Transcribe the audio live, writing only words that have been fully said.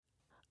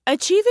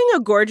Achieving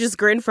a gorgeous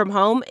grin from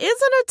home isn't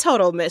a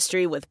total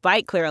mystery with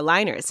Bite Clear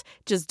aligners.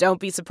 Just don't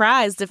be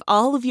surprised if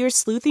all of your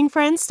sleuthing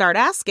friends start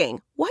asking,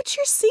 "What's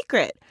your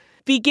secret?"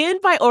 Begin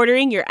by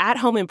ordering your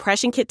at-home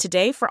impression kit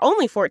today for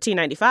only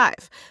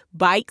 $14.95.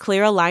 Bite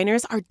Clear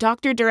aligners are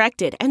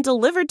doctor-directed and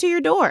delivered to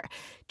your door.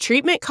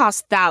 Treatment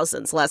costs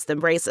thousands less than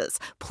braces.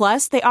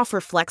 Plus, they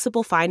offer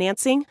flexible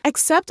financing,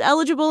 accept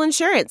eligible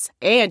insurance,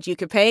 and you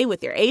can pay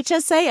with your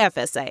HSA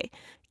FSA.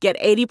 Get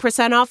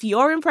 80% off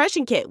your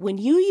impression kit when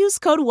you use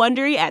code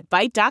WONDERY at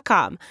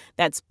Byte.com.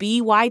 That's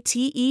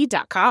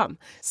BYTE.com.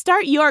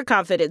 Start your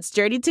confidence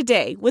journey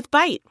today with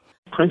Byte.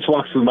 Prince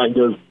walks through the mic and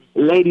goes,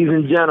 "Ladies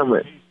and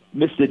gentlemen,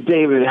 Mr.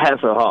 David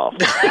Hasselhoff."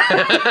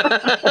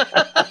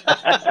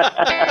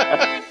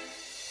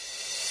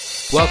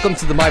 Welcome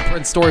to the My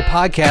Prince Story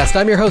podcast.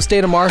 I'm your host,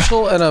 Dana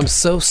Marshall, and I'm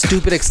so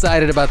stupid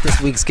excited about this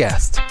week's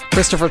guest.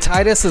 Christopher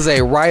Titus is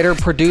a writer,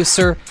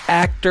 producer,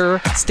 actor,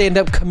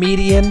 stand-up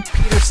comedian,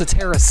 Peter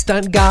Cetera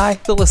stunt guy.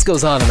 The list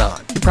goes on and on.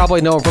 You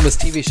probably know him from his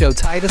TV show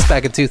Titus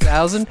back in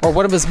 2000, or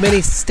one of his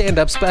many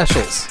stand-up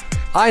specials.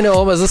 I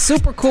know him as a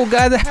super cool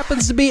guy that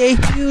happens to be a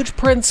huge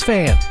Prince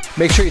fan.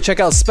 Make sure you check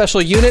out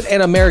Special Unit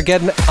and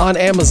Amerigeddon on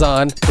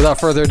Amazon. Without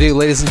further ado,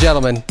 ladies and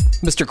gentlemen,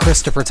 Mr.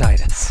 Christopher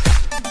Titus.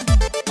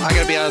 I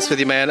gotta be honest with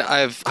you, man.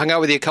 I've hung out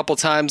with you a couple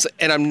times,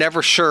 and I'm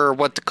never sure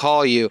what to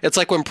call you. It's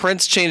like when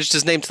Prince changed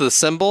his name to the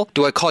symbol.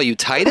 Do I call you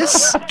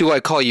Titus? Do I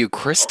call you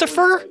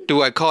Christopher?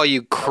 Do I call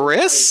you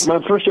Chris? My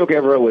first joke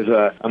ever was,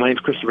 my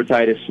name's Christopher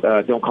Titus.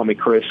 Don't call me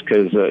Chris,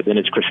 because then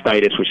it's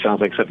Christitis, which sounds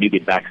like something you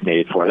get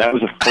vaccinated for. That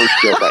was the first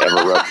joke I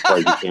ever wrote before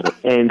I became it.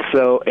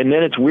 And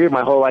then it's weird.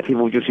 My whole life,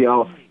 people would just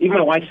yell. Even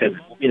my wife said,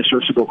 in a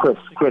church, she'll go, Chris,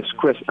 Chris,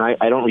 Chris. And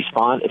I don't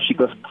respond. If she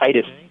goes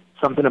Titus,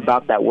 something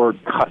about that word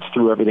cuts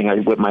through everything I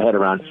whip my head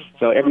around.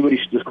 So everybody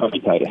should just call me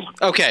Titus.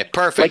 Okay,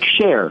 perfect. Like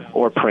Cher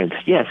or Prince.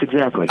 Yes,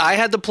 exactly. I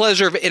had the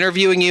pleasure of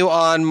interviewing you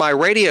on my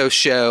radio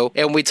show,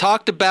 and we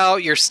talked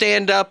about your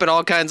stand-up and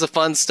all kinds of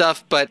fun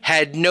stuff, but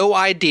had no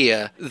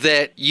idea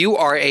that you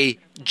are a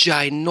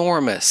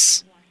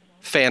ginormous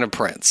fan of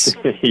Prince.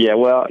 Yeah,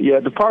 well,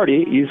 the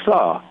party you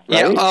saw,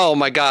 right? Yeah. Oh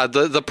my God,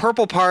 the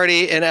Purple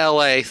Party in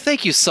LA.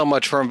 Thank you so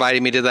much for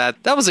inviting me to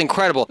that. That was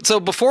incredible. So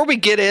before we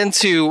get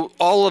into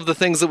all of the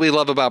things that we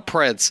love about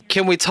Prince,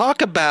 can we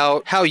talk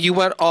about how you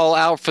went all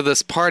out for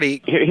this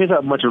party? Here's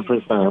how much of a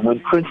Prince fan I am. When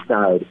Prince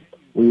died,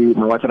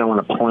 my wife and I were on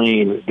a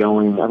plane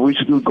going. We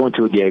were going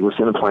to a gig. We're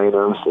sitting in a plane,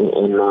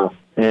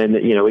 and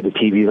with the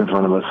TVs in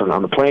front of us and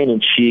on the plane,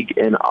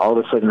 and all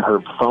of a sudden her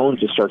phone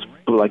just starts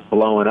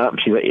blowing up.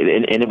 She's like,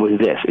 and it was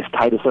this: "Is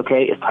Titus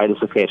okay? Is Titus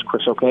okay? Is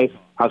Chris okay?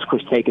 How's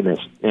Chris taking this?"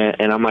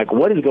 And I'm like,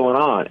 "What is going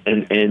on?"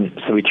 And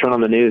so we turn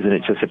on the news, and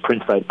it just said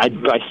Prince died.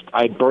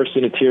 I burst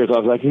into tears. I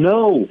was like,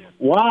 "No,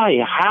 why?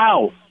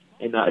 How?"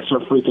 And I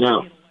started freaking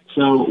out.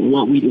 So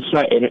what we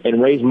decided,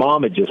 and Ray's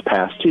mom had just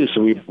passed too.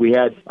 So we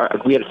had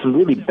some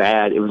really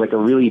bad. It was like a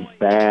really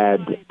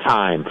bad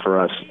time for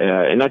us,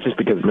 and not just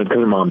because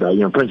her mom died.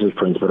 Prince is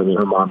Prince, but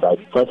her mom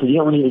died. So I said,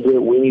 we need to do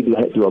it. We need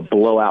to do a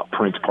blowout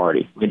Prince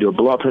party. We're gonna do a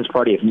blowout Prince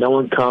party. If no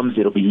one comes,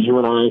 it'll be you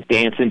and I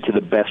dancing to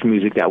the best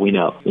music that we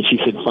know. And she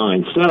said,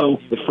 fine. So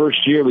the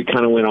first year we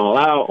kind of went all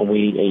out, and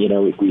we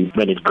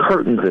rented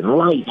curtains and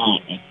lights.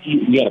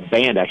 We had a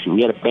band actually.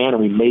 We had a band, and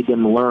we made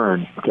them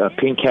learn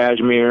Pink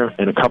Cashmere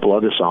and a couple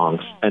other songs.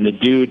 And the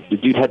dude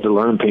had to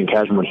learn Pink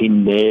Cashmere.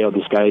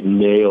 This guy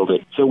nailed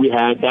it. So we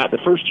had that the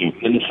first year.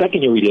 And the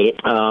second year we did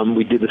it,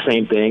 we did the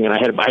same thing. And I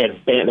had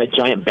a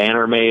giant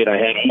banner made. I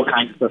had all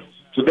kinds of stuff.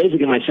 So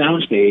basically, my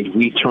soundstage,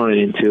 we turned it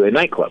into a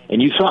nightclub.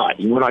 And you saw it.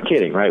 You were not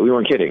kidding, right? We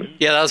weren't kidding.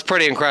 Yeah, that was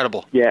pretty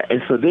incredible. Yeah,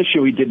 and so this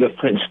year we did the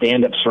Prince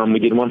stand-ups we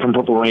did one from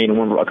Purple Rain and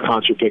one a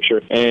concert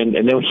picture. And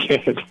then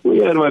we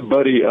had my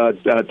buddy,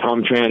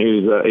 Tom Tran,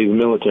 he's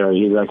military.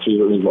 He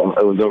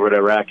was over at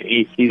Iraq. And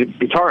he's a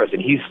guitarist,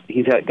 and he's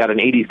got an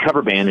 80s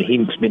cover band, and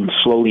he's been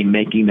slowly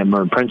making them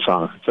learn Prince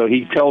songs. So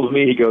he tells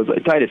me, he goes,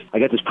 Titus, I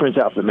got this Prince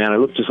outfit, man. I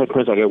look just like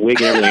Prince. I got a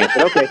wig and everything. I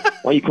said, okay,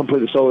 why don't you come play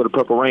the solo to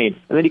Purple Rain?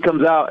 And then he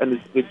comes out, and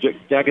the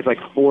jacket's like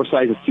 4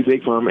 sizes too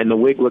big for him, and the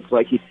wig looks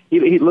like he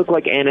looked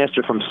like Ann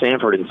Esther from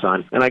Sanford and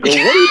Son. And I go, what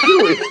are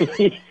you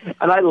doing?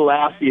 And I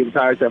laughed the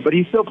entire time, but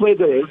he still played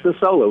the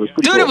solo. It was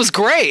pretty cool. It was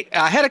great.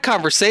 I had a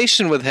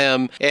conversation with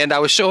him, and I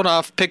was showing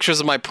off pictures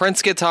of my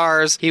Prince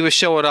guitars. He was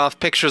showing off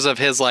pictures of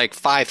his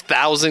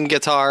 5,000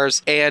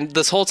 guitars, and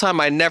this whole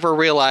time I never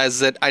realized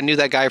that I knew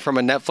that guy from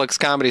a Netflix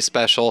comedy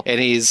special, and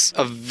he's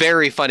a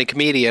very funny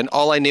comedian.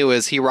 All I knew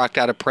is he rocked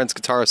out a Prince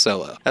guitar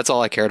solo. That's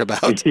all I cared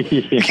about.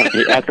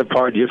 Yeah, at the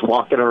party, just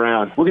walking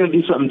around. We're going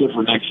to do something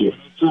different next year.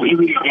 So we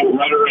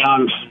right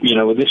around,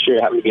 this year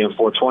it happened to be on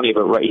 420,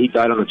 but he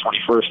died on the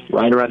 21st.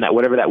 Right around that,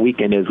 whatever that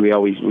weekend is, we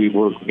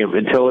were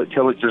until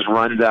it just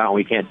runs out and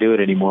we can't do it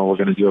anymore. We're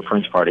going to do a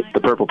Prince party,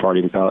 the Purple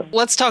Party, we call it.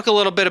 Let's talk a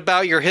little bit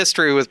about your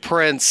history with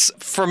Prince.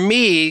 For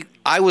me,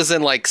 I was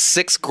in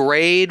 6th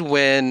grade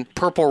when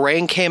Purple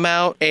Rain came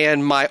out,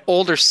 and my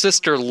older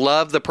sister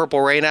loved the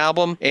Purple Rain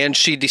album, and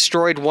she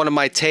destroyed one of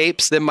my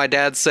tapes. Then my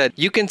dad said,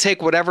 you can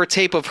take whatever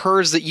tape of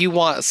hers that you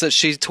want, since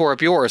she tore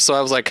up yours. So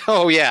I was like,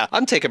 oh yeah,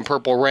 I'm taking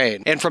Purple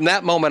Rain. And from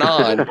that moment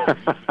on,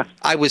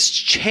 I was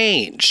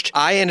changed.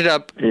 I ended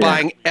up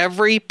buying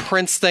every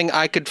Prince thing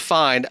I could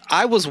find.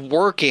 I was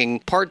working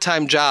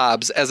part-time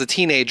jobs as a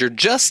teenager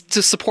just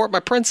to support my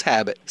Prince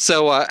habit.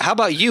 So how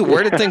about you?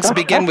 Where did things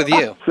begin with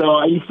you? So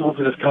I used to work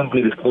for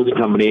this clothing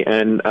company,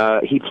 and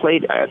he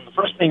played. The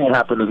first thing that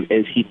happened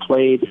is he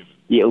played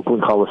the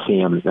Oakland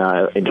Coliseum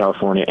in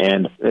California,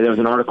 and there was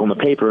an article in the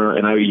paper,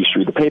 and I used to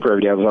read the paper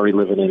every day. I was already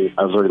living in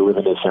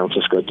San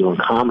Francisco doing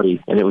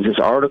comedy, and it was this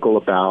article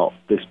about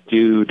this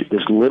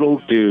little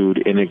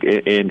dude, and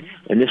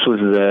this was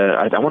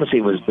I want to say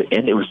it was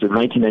the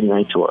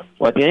 1999 tour.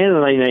 Well, at the end of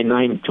the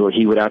 1999 tour,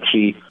 he would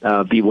actually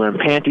be wearing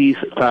panties,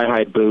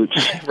 thigh-high boots,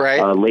 right.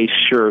 Lace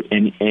shirt,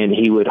 and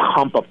he would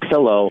hump a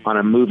pillow on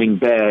a moving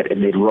bed,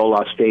 and they'd roll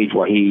off stage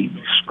while he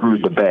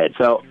screwed the bed.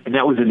 So, and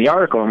that was in the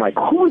article. I'm like,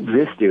 who is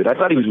this dude? I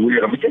thought he was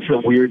weird. I'm like, this is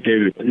a weird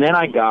dude. And then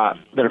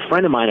a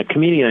friend of mine, a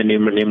comedian I knew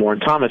named Warren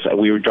Thomas,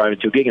 we were driving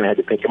to a gig, and I had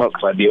to pick him up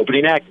because I had the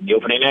opening act, and the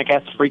opening act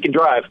has to freaking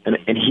drive. And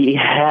he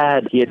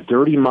had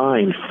Dirty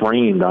Mind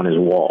framed on his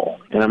wall.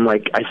 And I'm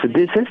like, I said,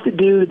 is this the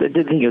dude that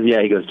did? He goes,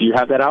 yeah. He goes, do you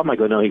have that album? I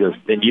go, no. He goes,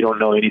 then you don't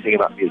know anything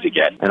about music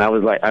yet. And I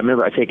was like, I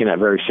remember taking that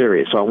very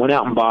serious. So I went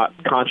out and bought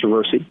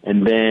Controversy,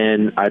 and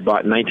then I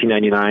bought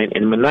 1999.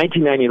 And when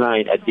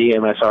 1999 at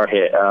DMSR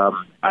hit,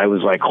 I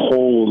was like,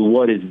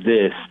 what is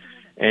this?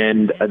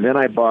 And then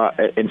I bought,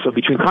 and so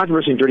between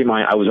Controversy and Dirty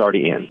Mind, I was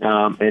already in.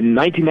 In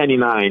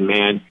 1999,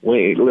 man,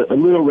 a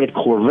Little Red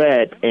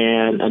Corvette,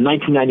 and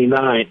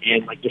 1999,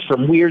 and like there's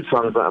some weird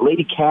songs about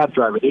Lady Cab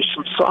Driver. There's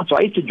some songs. So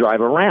I used to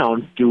drive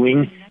around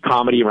doing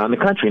comedy around the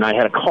country, and I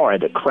had a car. I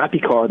had a crappy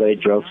car that I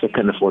drove, so I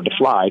couldn't afford to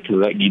fly because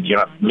you're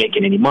not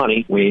making any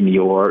money when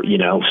you're,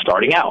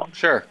 starting out.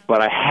 Sure.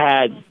 But I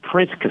had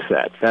Prince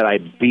cassettes that I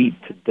beat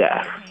to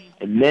death.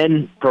 And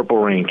then Purple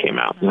Rain came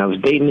out. And I was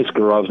dating this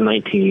girl. I was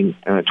 19,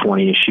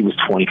 20, and she was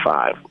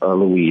 25,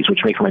 Louise, which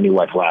makes my new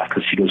wife laugh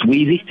because she goes,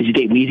 Wheezy? Did you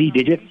date Wheezy?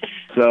 Did you?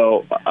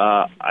 So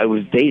I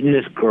was dating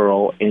this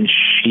girl, and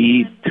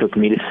she took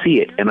me to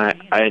see it.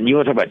 And you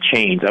want to talk about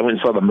change. I went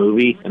and saw the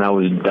movie, and I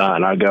was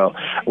done. I go,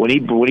 when he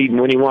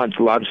wants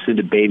Lobster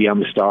to Baby,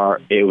 I'm a Star,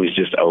 it was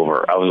just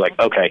over. I was like,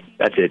 okay,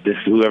 that's it.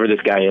 Whoever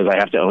this guy is, I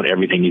have to own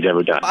everything he's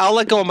ever done. I'll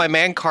let go of my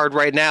man card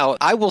right now.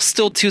 I will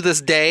still, to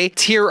this day,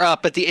 tear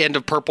up at the end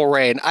of Purple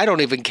Rain. I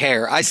don't even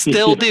care. I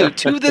still do,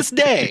 to this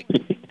day.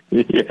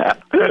 Yeah.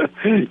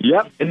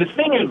 Yep. And the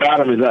thing about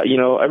them is that,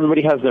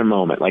 everybody has their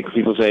moment. Like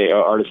people say,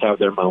 artists have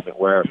their moment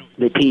where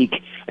they peak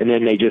and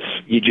then they're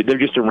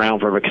just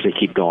around forever because they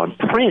keep going.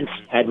 Prince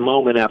had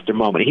moment after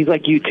moment. He's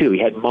like you too. He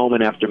had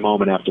moment after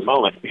moment after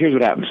moment. Here's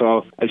what happened.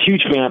 So I was a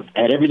huge fan,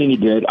 had everything he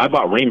did. I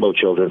bought Rainbow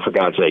Children, for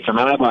God's sake. I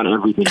mean, I bought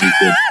everything he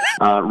did.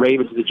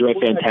 Ravens is a Joy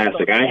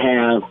Fantastic. I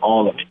have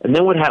all of it. And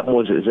then what happened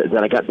was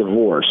that I got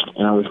divorced,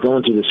 and I was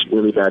going through this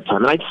really bad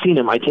time. And I'd seen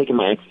him. I'd taken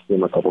my ex to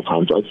him a couple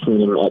times. I'd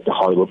seen him at the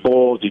Hollywood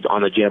Bowl,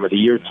 on the Jam of the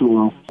Year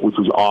tour, which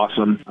was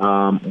awesome.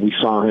 We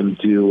saw him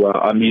do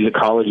a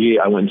musicology.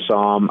 I went and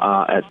saw him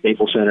at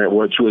Staples Center,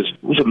 which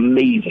was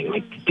amazing.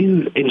 Like,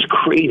 dude, it was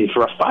crazy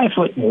for a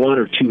 5'1"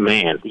 or 2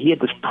 man. He had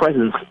this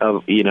presence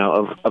of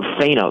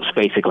Thanos,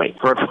 basically.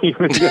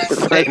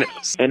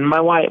 Thanos. And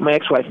my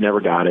ex-wife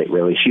never got it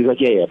really. She was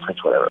like, yeah,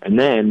 Prince, whatever. And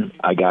then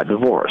I got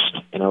divorced,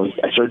 and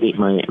I started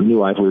dating my new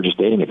wife. We were just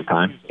dating at the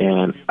time,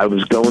 and I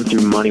was going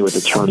through money with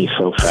attorneys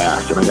so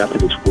fast, and I got to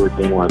this weird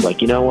thing where I was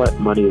like, you know what,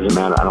 money doesn't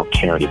matter. I don't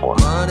care anymore.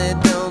 Money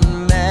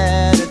don't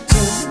matter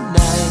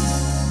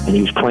tonight. And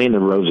he was playing the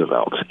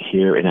Roosevelt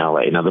here in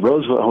L.A. Now, the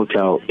Roosevelt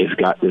Hotel has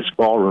got this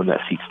ballroom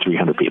that seats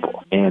 300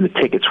 people. And the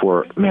tickets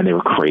were, man, they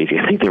were crazy.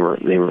 I think they were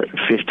 $1,500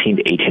 to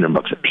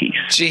 $1,800 a piece.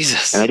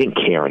 Jesus. And I didn't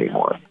care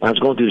anymore. I was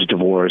going through this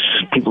divorce.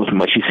 People,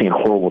 she's saying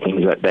horrible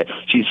things that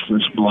she's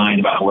blind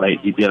about what I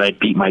did. I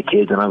beat my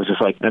kids. And I was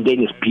just like, I'm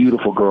dating this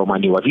beautiful girl, my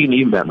new wife. You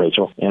even met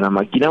Rachel. And I'm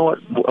like, you know what?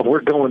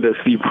 We're going to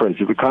see Prince.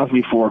 If it costs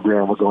me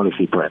 $4,000, we're going to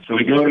see Prince. So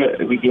we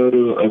go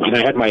to, and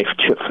I had my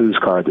Chip Foos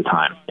car at the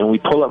time. And we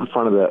pull up in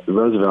front of the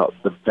Roosevelt.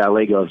 The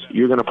valet goes,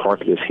 you're going to park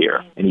this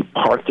here. And he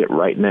parked it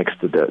right next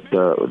to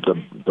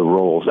the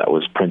rolls that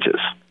was Prince's.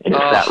 And it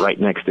sat right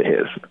next to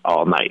his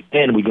all night.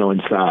 And we go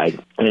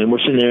inside, and we're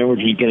sitting there, and we're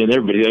drinking, and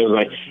everybody was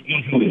like,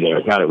 who was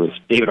there? God, it was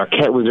David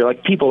Arquette was there.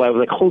 Like, people, I was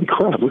like, holy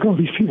crap, look at all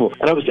these people.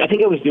 And I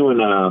think I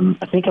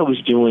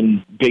was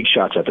doing Big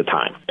Shots at the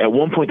time. At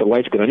one point, the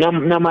lights go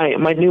down. Now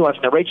my new wife,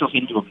 now Rachel's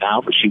into them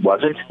now, but she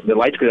wasn't. The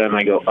lights go down, and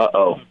I go,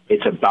 uh-oh,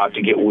 it's about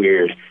to get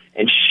weird.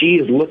 And she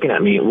is looking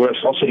at me. We're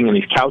all sitting on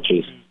these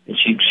couches. And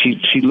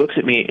she looks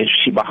at me,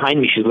 and behind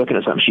me, she's looking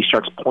at something. She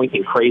starts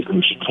pointing crazily,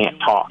 and she can't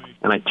talk.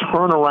 And I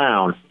turn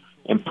around,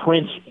 and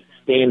Prince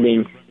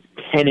standing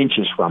 10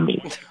 inches from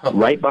me,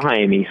 right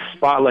behind me,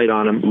 spotlight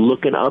on him,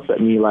 looking up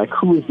at me like,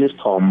 who is this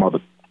tall mother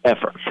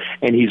effer?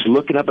 And he's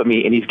looking up at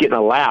me, and he's getting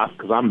a laugh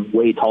because I'm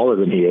way taller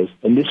than he is.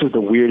 And this is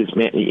the weirdest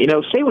man.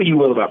 Say what you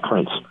will about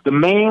Prince. The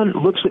man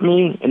looks at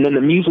me, and then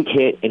the music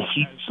hit, and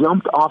he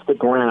jumped off the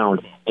ground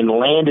and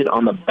landed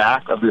on the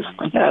back of this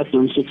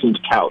 36-inch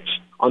couch,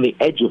 on the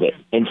edge of it,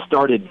 and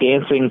started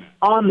dancing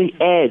on the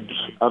edge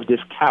of this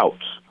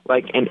couch.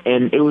 And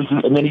it was,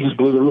 and then he just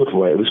blew the roof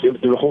away.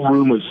 The whole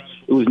room was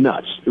It was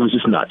nuts. It was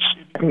just nuts.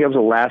 I think that was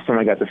the last time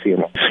I got to see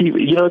him. See,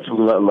 you know what's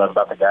what I love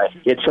about the guy?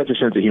 He had such a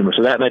sense of humor.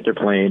 So that night they're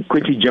playing.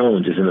 Quincy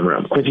Jones is in the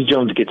room. Quincy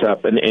Jones gets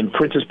up, and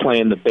Prince is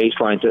playing the bass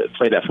line to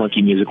play that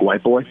funky music,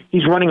 White Boy.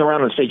 He's running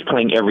around on stage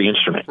playing every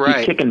instrument. Right.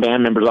 He's kicking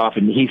band members off,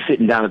 and he's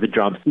sitting down at the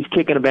drums. He's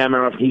kicking a band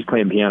member off, and he's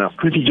playing piano.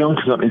 Quincy Jones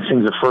comes up and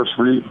sings the first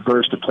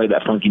verse to play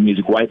that funky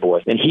music, White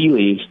Boy. Then he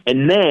leaves,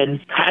 and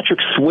then Patrick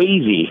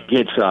Swayze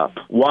gets up,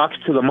 walks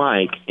to the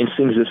mic, and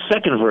sings the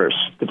second verse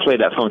to play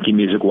that funky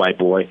music, White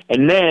Boy.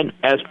 And then,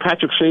 as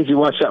Patrick Swayze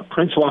walks up,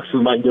 Prince walks to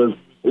the mic and goes,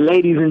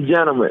 "Ladies and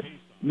gentlemen,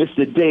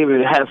 Mr.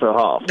 David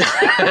Hasselhoff."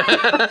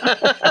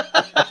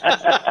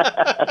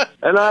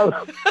 And I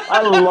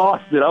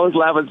lost it. I was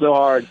laughing so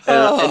hard.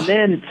 And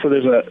then, so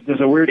there's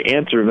a weird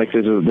answer. Like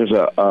there's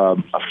a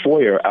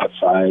foyer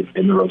outside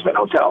in the Roosevelt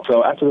Hotel.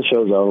 So after the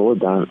show's over, we're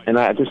done. And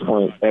at this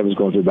point, I was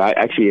going through that.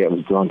 Actually, I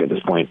was drunk at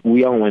this point.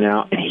 We all went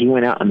out, and he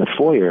went out in the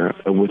foyer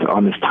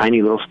on this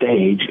tiny little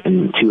stage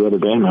and 2 other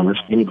band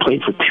members, and he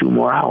played for 2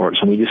 more hours.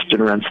 And we just stood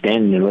around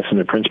standing and listened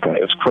to Prince play.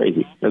 It was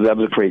crazy. That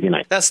was a crazy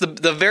night. That's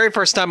the very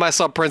first time I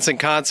saw Prince in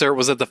concert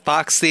was at the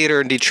Fox Theater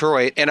in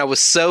Detroit, and I was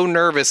so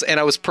nervous, and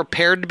I was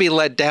prepared to be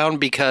let down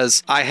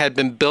because I had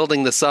been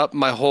building this up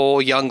my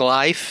whole young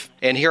life.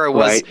 And here I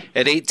was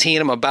at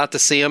 18. I'm about to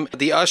see him.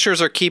 The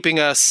ushers are keeping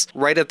us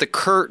right at the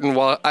curtain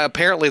while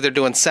apparently they're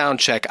doing sound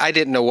check. I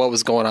didn't know what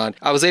was going on.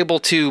 I was able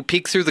to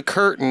peek through the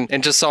curtain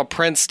and just saw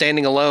Prince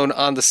standing alone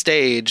on the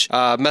stage,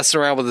 messing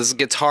around with his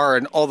guitar.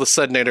 And all of a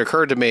sudden it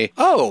occurred to me,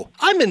 oh,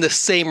 I'm in the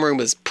same room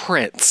as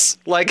Prince.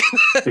 Like,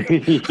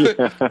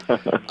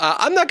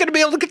 I'm not going to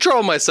be able to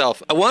control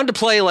myself. I wanted to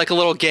play like a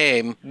little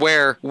game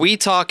where we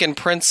talk and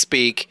Prince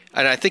speak.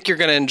 And I think you're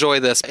going to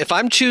enjoy this. If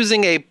I'm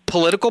choosing a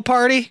political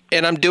party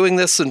and I'm doing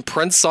this in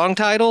Prince song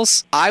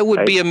titles, I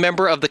would be a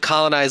member of the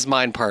Colonized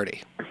Mind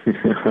Party.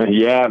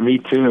 Yeah, me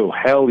too.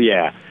 Hell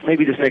yeah.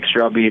 Maybe this next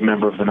year I'll be a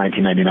member of the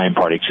 1999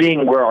 party.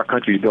 Seeing where our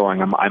country is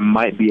going, I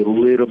might be a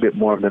little bit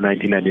more of the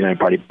 1999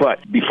 party. But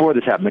before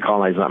this happened, the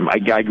Colonized Mind,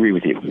 I agree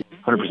with you.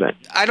 100%.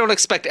 I don't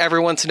expect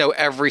everyone to know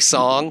every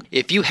song.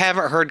 If you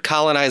haven't heard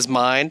Colonized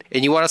Mind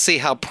and you want to see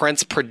how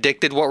Prince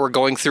predicted what we're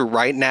going through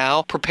right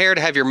now, prepare to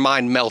have your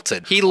mind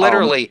melted. He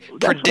literally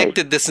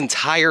predicted this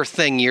entire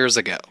thing years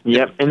ago.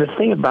 Yep. And the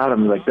thing about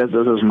him, like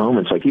those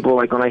moments, like people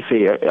like when I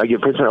say, I get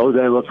Prince, oh,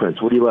 I love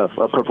Prince. What do you love?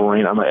 Purple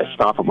Rain. I'm like,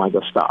 stop him. I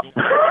go, stop.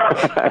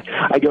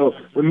 I go,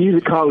 when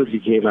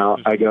Musicology came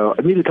out, I go,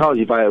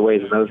 Musicology, by the way,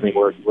 is another thing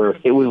where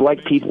it was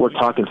like people were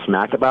talking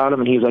smack about him,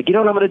 and he was like, you know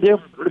what I'm going to do?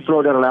 I'm going to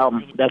throw down an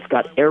album that's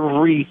got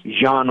every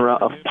genre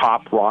of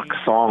pop rock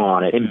song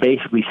on it and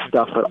basically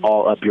stuff it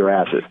all up your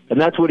asses.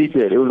 And that's what he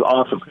did. It was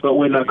awesome. But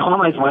when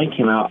Colonized Mind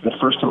came out, the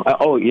first time,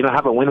 how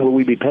about When Will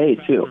We Be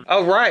Paid, too?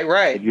 Oh,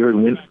 right. You heard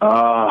When?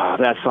 Oh,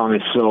 that song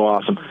is so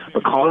awesome.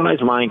 But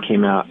Colonized Mind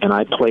came out, and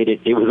I played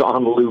it. It was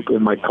on loop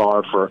in my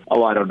car for,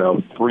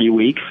 3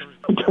 weeks.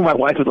 Until my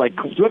wife was like,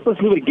 do you have to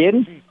listen to it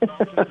again?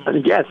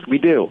 Yes, we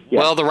do. Yes.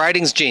 Well, the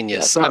writing's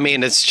genius. I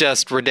mean, it's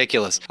just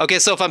ridiculous. Okay,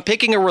 so if I'm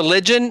picking a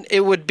religion,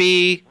 it would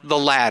be the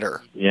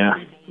latter. Yeah.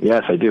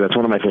 Yes, I do. That's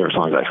one of my favorite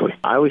songs, actually.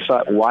 I always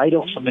thought, why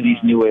don't some of these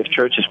new wave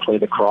churches play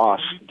the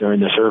cross during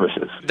their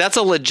services? That's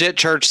a legit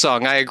church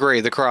song. I agree.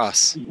 The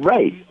cross.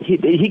 Right. He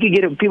could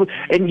get it, people,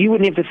 and you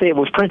wouldn't have to say it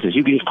was Prince's.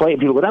 You could just play it,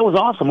 and people go, that was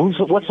awesome.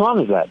 What song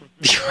is that?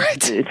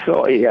 Right. It's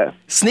so, yeah.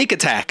 Sneak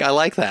Attack. I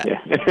like that.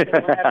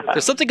 Yeah.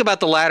 There's something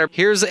about the latter.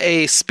 Here's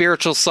a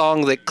spiritual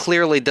song that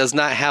clearly does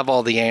not have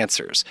all the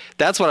answers.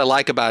 That's what I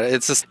like about it.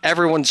 It's just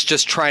everyone's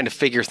just trying to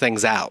figure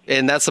things out.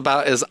 And that's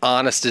about as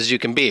honest as you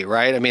can be,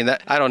 right? I mean,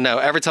 I don't know.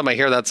 Every time I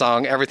hear that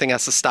song, everything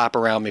has to stop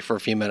around me for a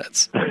few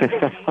minutes.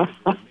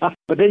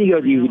 But then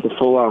you get the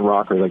full-on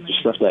rocker, like the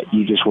stuff that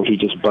where he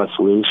just busts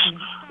loose.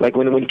 Like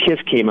when Kiss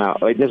came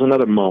out, like there's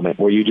another moment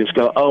where you just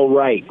go, oh,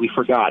 right, we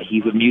forgot.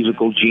 He's a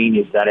musical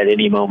genius that at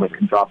any moment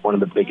can drop one of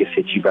the biggest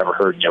hits you've ever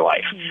heard in your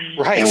life.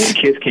 Right. And when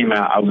Kiss came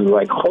out, I was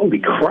like, holy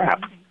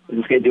crap, is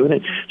this guy doing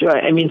it? So,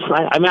 I mean,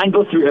 I can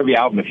go through every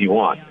album if you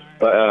want.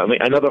 But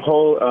Another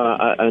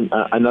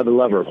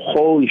Lover,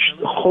 holy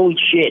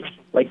shit,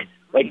 like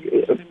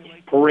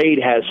Parade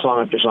has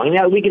song after song.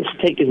 Now we can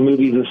take his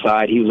movies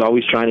aside. He was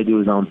always trying to do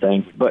his own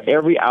thing, but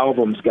every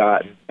album's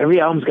got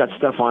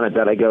stuff on it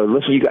that I go,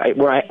 listen, you guys,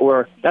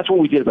 that's what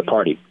we did at the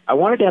party. I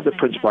wanted to have the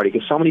Prince party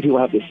because so many people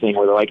have this thing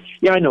where they're like,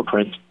 yeah, I know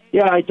Prince.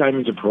 Yeah,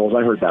 Diamonds and Pearls.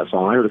 I heard that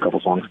song. I heard a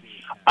couple songs.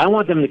 I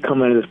want them to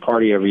come into this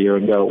party every year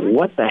and go,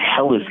 what the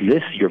hell is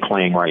this you're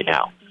playing right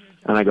now?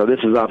 And I go, this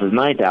is off his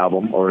 9th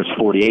album or his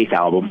 48th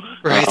album.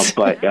 Right.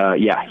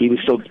 He was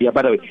still,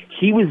 by the way,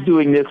 he was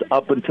doing this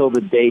up until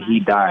the day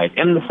he died.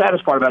 And the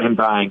saddest part about him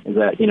dying is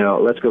that,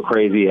 Let's Go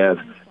Crazy as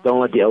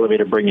Don't Let the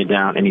Elevator Bring You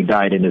Down, and he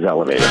died in his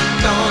elevator.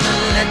 Gonna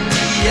let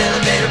the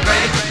elevator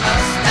break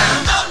us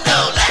down. Oh,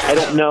 no, let's I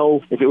don't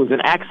know if it was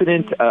an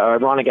accident,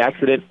 ironic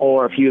accident,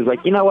 or if he was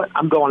like, you know what,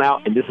 I'm going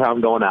out, and this is how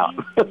I'm going out.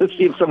 Let's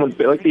see if someone's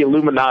like the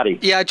Illuminati.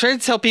 Yeah, I try to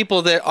tell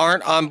people that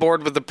aren't on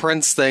board with the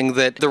Prince thing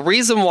that the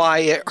reason why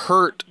it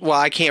hurt, well,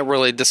 I can't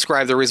really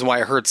describe the reason why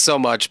it hurt so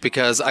much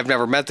because I've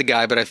never met the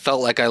guy, but I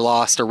felt like I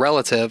lost a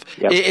relative.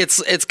 Yep.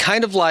 It's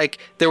kind of like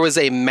there was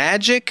a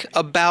magic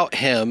about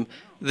him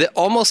that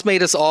almost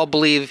made us all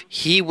believe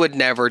he would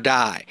never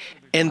die.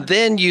 And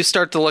then you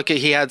start to look at,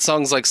 he had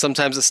songs like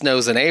Sometimes It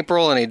Snows in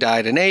April, and he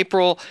died in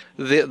April.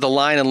 The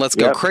line in Let's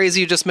Go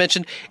Crazy you just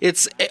mentioned.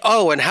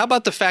 And how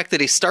about the fact that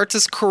he starts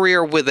his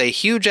career with a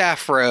huge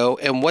afro,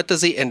 and what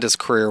does he end his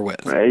career with?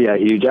 Yeah,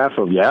 huge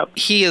afro, yep.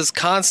 He is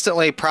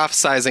constantly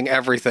prophesizing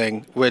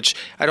everything, which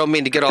I don't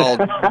mean to get all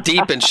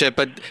deep and shit,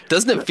 but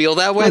doesn't it feel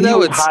that way,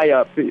 though? It's high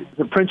up.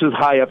 The Prince was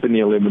high up in the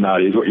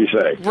Illuminati, is what you're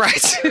saying.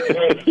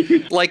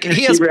 Right. Like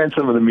he ran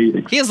some of the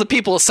meetings. He has the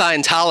people of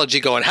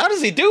Scientology going, how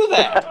does he do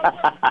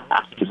that?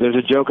 There's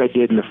a joke I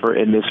did in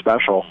this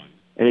special,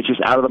 and it's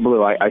just out of the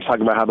blue. I talk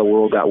about how the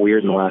world got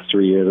weird in the last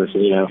 3 years.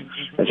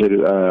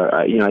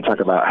 I talk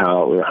about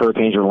how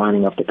hurricanes are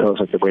lining up the coast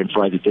like the rain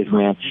flies at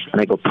Disneyland,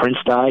 and I go, Prince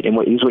died, and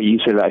here's what you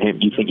said about him.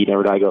 You think he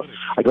never died?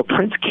 I go,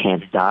 Prince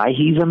can't die.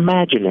 He's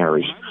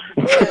imaginary.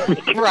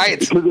 Right.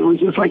 Because it was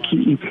just like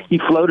he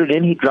floated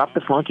in, he dropped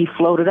the funk, he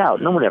floated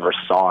out. No one ever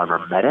saw him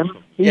or met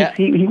him. He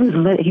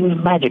was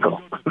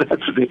magical.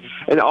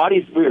 And the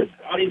audience, weird.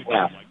 The audience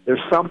laughed. There's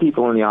some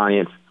people in the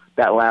audience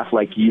that laugh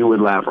like you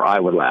would laugh or I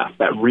would laugh,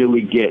 that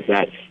really get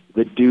that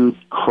the dude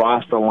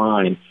crossed the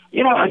line.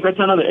 You know, that's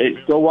another.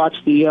 Go watch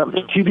the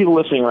two people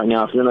listening right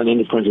now. If you're not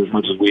into Prince as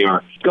much as we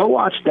are, go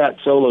watch that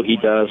solo he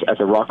does at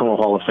the Rock and Roll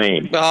Hall of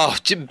Fame. Oh,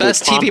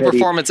 best TV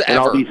performance ever! And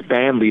all these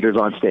band leaders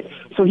on stage.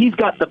 So he's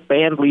got the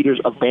band leaders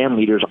of band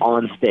leaders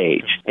on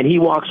stage, and he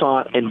walks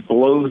on and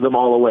blows them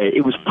all away.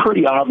 It was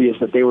pretty obvious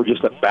that they were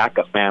just a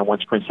backup band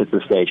once Prince hit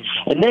the stage,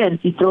 and then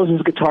he throws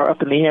his guitar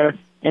up in the air.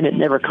 And it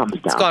never comes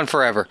down. It's gone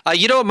forever.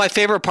 You know what my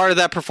favorite part of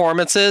that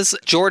performance is?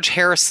 George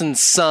Harrison's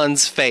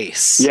son's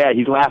face. Yeah,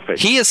 he's laughing.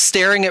 He is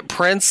staring at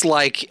Prince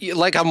like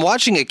I'm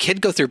watching a kid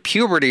go through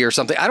puberty or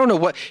something. I don't know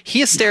what.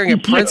 He is staring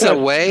at Prince in a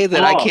way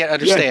that I can't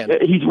understand.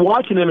 Yeah. He's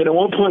watching him, and at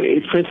one point,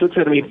 Prince looks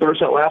at him, he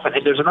bursts out laughing.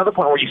 And there's another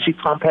point where you see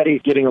Tom Petty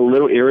getting a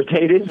little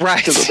irritated.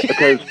 Right.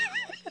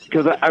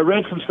 Because I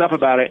read some stuff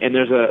about it, and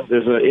there's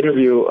an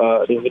interview,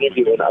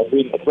 and I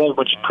read a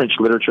bunch of Prince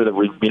literature that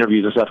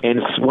interviews and stuff. And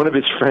one of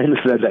his friends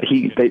said that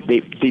they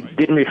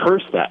didn't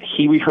rehearse that.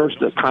 He rehearsed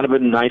a kind of a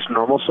nice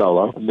normal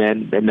solo,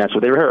 and that's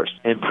what they rehearsed.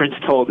 And Prince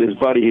told his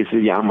buddy, he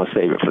said, "Yeah, I'm gonna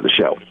save it for the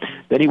show."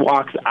 Then he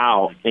walks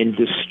out and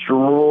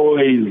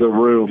destroys the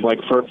room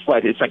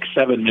it's like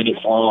 7 minutes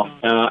long.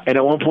 And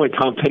at one point,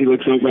 Tom Petty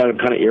looks over at him,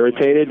 kind of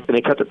irritated, and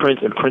they cut to Prince,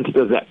 and Prince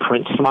does that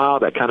Prince smile,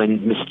 that kind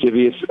of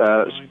mischievous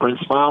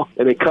Prince smile,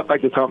 and they cut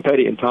back to Tom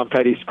Petty, and Tom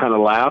Petty kind of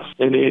laughs,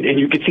 and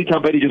you can see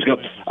Tom Petty just go,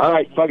 "All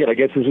right, fuck it, I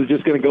guess this is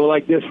just going to go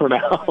like this for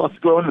now."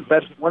 It's one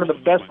of the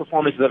best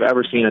performances I've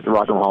ever seen at the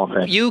Rock and Roll Hall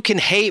of Fame. You can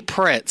hate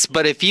Prince,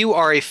 but if you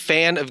are a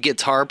fan of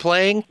guitar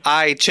playing,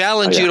 I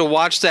challenge you to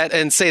watch that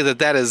and say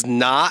that is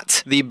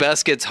not the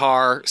best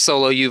guitar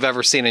solo you've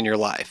ever seen in your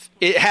life.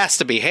 It has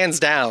to be, hands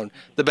down,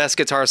 the best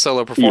guitar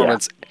solo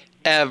performance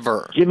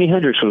ever. Jimi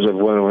Hendrix was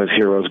one of his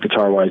heroes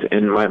guitar-wise,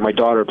 and my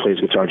daughter plays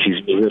guitar, and she's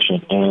a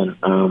musician, and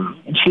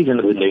she's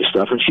into the new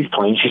stuff, and she's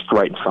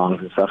writing songs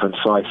and stuff, and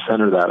so I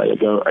sent her that. I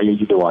go, "You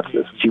need to watch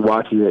this." She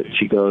watches it, and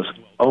she goes,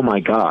 "Oh my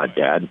God,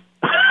 Dad."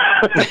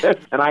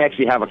 And I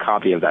actually have a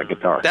copy of that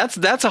guitar.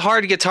 That's a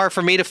hard guitar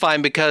for me to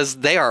find because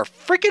they are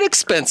freaking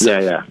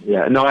expensive.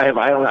 Yeah. No, I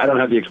don't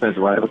have the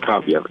expensive one. I have a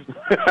copy of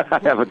it. I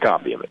have a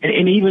copy of it.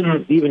 And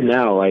even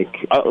now,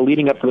 like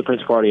leading up to the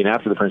Prince party and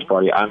after the Prince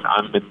party, I'm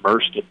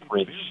immersed in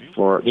Prince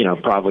for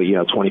probably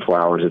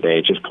 24 hours a day.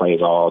 It just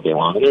plays all day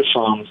long. And there's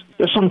songs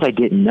I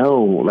didn't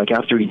know, like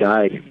after he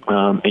died.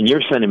 And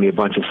you're sending me a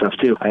bunch of stuff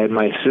too. I had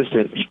my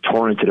assistant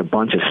torrented a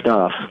bunch of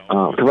stuff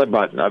because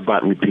I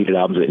bought repeated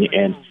albums,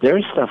 and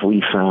there's stuff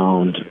we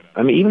found.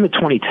 I mean, even the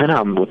 2010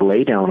 album with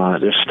Lay Down on it,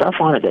 there's stuff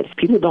on it that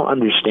people don't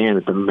understand,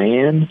 that the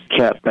man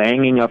kept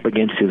banging up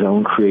against his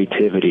own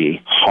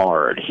creativity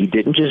hard. He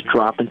didn't just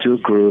drop into a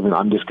groove and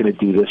I'm just going to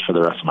do this for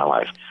the rest of my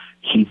life.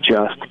 He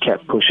just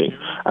kept pushing.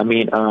 I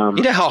mean,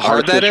 you know how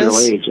hard that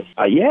is? Age,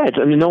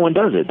 no one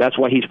does it. That's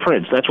why he's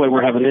Prince. That's why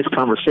we're having this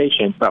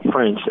conversation about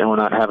Prince, and we're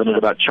not having it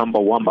about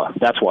Chumbawamba.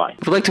 That's why.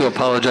 I'd like to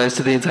apologize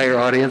to the entire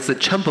audience that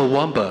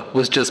Chumbawamba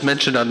was just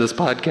mentioned on this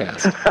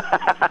podcast.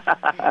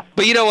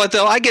 But you know what,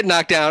 though? I get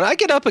knocked down. I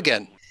get up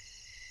again.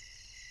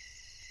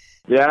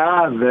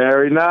 Yeah,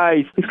 very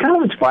nice. He's kind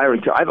of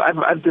inspiring, too.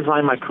 I've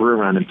designed my career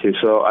around him, too.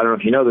 So I don't know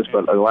if you know this,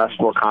 but the last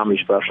 4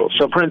 comedy specials.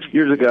 So Prince,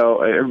 years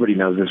ago, everybody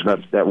knows this, but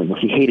that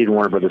he hated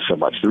Warner Brothers so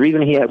much. The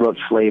reason he wrote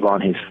Slave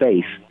on his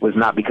face was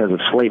not because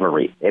of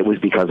slavery. It was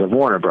because of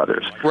Warner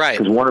Brothers. Right.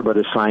 Because Warner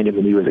Brothers signed him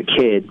when he was a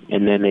kid,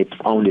 and then they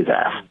owned his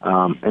ass.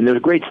 And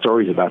there's great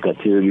stories about that,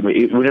 too.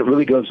 When it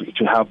really goes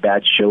to how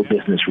bad show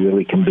business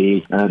really can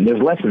be,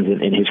 there's lessons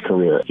in his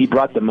career. He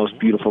brought the most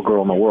beautiful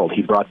girl in the world.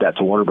 He brought that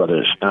to Warner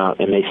Brothers,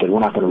 and they said, we're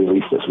not going to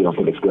release this. We don't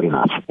think it's good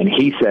enough. And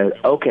he said,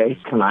 okay,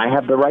 can I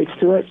have the rights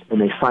to it?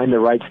 And they signed the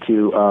rights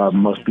to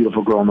Most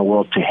Beautiful Girl in the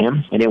World to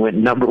him, and it went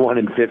number 1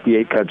 in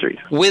 58 countries.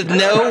 With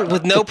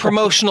no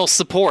promotional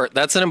support.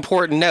 That's an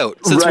important note.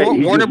 Since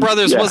Right. Warner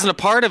Brothers wasn't a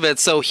part of it,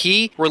 so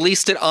he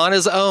released it on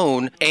his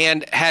own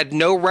and had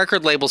no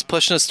record labels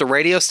pushing us to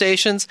radio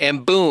stations,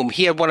 and boom,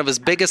 he had one of his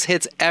biggest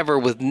hits ever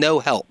with no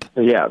help.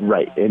 Yeah,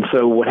 right. And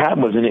so what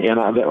happened was,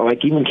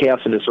 like even Chaos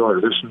and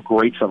Disorder, there's some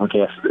great stuff on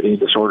Chaos and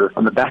Disorder.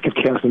 On the back of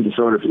Chaos and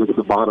Disorder, if you look at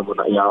the bottom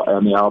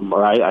on the album,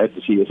 or I have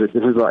to see this, it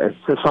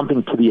says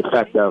something to the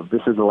effect of,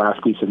 this is the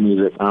last piece of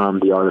music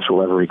the artist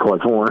will ever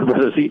record for Warner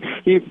Brothers.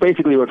 He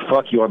basically would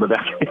fuck you on the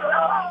back.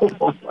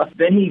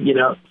 Then he,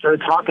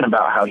 started talking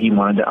about how he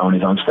wanted to own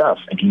his own stuff,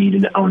 and he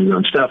needed to own his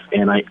own stuff.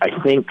 And I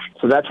think,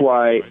 so that's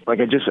why,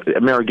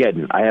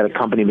 Amerigeddon, I had a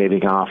company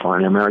making an offer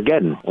on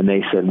Amerigeddon, and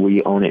they said,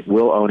 we'll own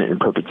it in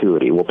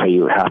perpetuity. We'll pay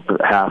you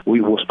half.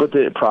 We will split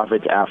the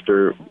profits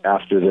after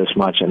this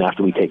much, and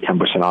after we take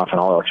 10% off and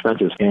all our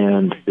expenses.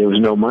 And there was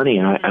no money,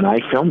 and I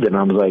filmed it, and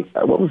I was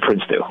like, what would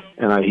Prince do?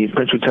 And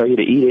Prince would tell you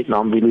to eat it, and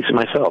I'm releasing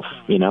myself.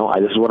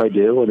 This is what I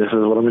do, and this is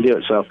what I'm going to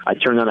do. So I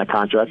turned down that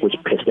contract, which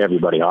pissed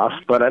everybody off,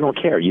 but I don't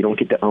care. You don't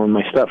get to own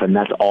my stuff, and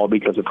that's all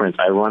because of Prince.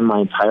 I run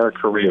my entire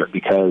career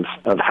because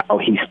of how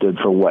he stood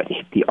for what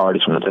the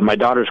artist wanted. And my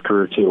daughter's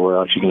career, too,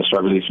 where she's going to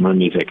start releasing my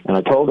music. And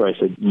I told her, I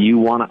said, you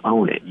want to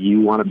own it.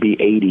 You want to be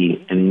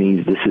 80,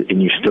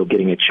 and you're still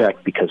getting a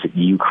check because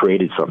you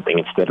created something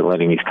instead of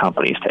letting these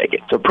companies take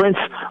it. So Prince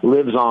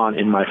lives on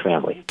in my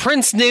family.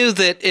 Prince knew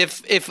that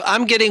if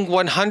I'm getting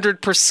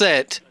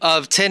 100%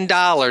 of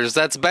 $10,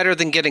 that's better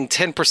than getting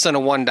 10%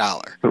 of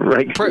 $1.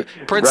 Right.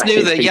 Prince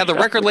knew that, the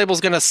record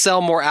label's going to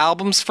sell more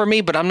albums for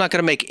me, but I'm not going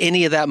to make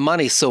any of that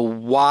money, so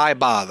why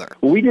bother?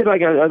 We did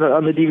like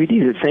on the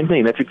DVDs, the same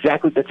thing. That's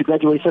exactly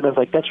what he said. I was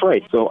like, that's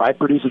right. So I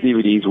produce the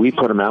DVDs, we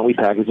put them out, we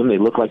package them, they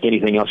look like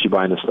anything else you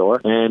buy in the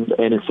store, and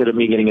instead of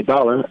me getting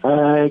 $1,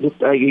 I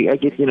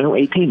get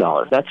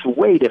 $18. That's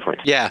way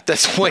different. Yeah,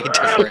 that's way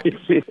different.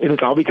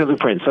 It's all because of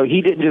Prince. So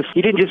he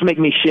didn't just make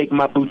me shake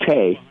my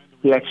bootay.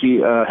 He actually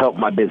helped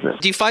my business.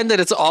 Do you find that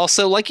it's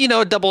also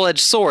a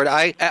double-edged sword?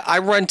 I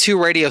run 2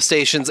 radio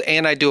stations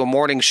and I do a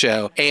morning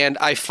show, and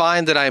I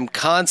find that I'm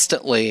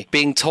constantly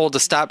being told to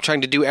stop trying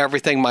to do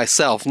everything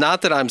myself.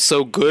 Not that I'm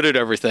so good at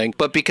everything,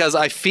 but because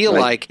I feel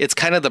like it's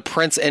kind of the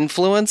Prince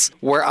influence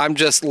where I'm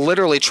just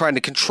literally trying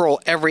to control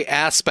every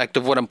aspect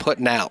of what I'm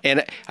putting out.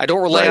 And I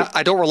don't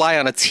rely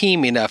on a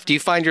team enough. Do you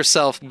find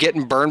yourself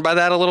getting burned by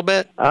that a little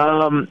bit?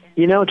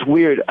 It's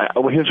weird.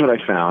 Here's what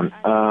I found.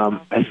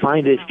 I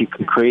find if you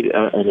can create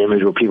an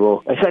image where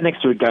people... I sat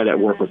next to a guy that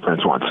worked with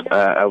Prince once.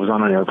 I was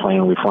on an airplane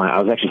and I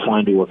was actually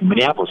flying to work in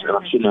Minneapolis, and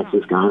I'm sitting next to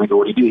this guy, and I go,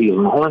 what do you do? He goes,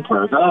 I'm a horn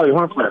player. I go, oh, you're a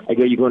horn player. I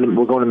go,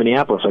 we're going to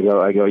Minneapolis. I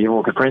go, you don't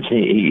work with Prince?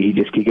 And he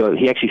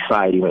actually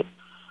sighed. He went,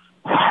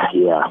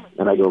 yeah.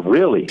 And I go,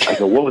 really? I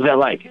go, what was that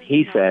like?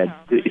 He said,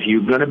 if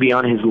you're going to be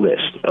on his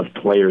list of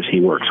players he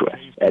works with,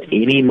 at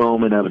any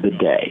moment of the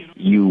day,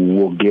 you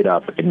will get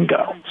up and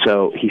go.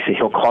 So he said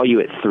he'll call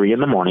you at 3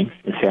 a.m. and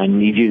say, I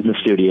need you in the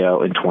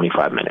studio in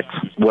 25 minutes.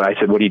 Well, I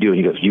said, what do you do? And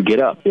he goes, you get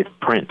up. It's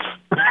Prince.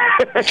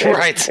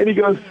 Right. And he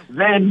goes,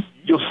 then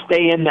you'll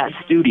stay in that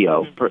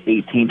studio for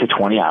 18 to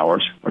 20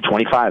 hours or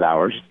 25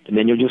 hours, and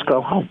then you'll just go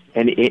home.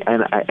 And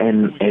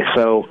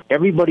so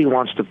everybody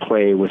wants to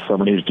play with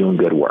somebody who's doing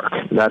good work.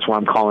 That's why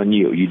I'm calling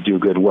you. You do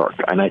good work.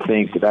 And I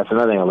think that's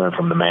another thing I learned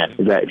from the man,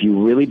 is that if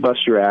you really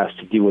bust your ass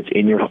to do what's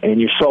in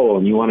your soul,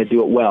 and you want to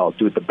do it well,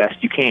 do it the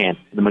best you can,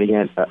 and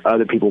then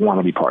other people want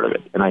to be part of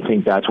it. And I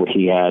think that's what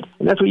he had,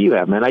 and that's what you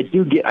have, man. I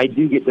do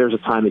get there's a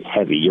time it's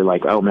heavy. You're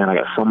like, oh man, I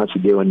got so much to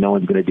do, and no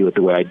one's going to do it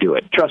the way I do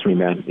it. Trust me,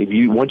 man.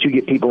 Once you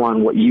get people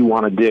on what you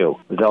want to do,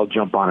 they'll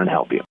jump on and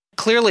help you.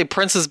 Clearly,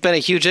 Prince has been a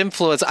huge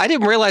influence. I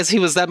didn't realize he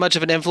was that much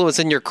of an influence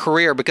in your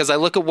career, because I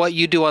look at what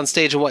you do on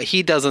stage and what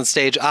he does on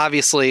stage,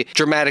 obviously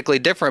dramatically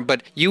different,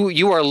 but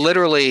you are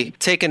literally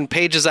taking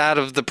pages out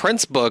of the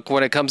Prince book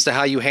when it comes to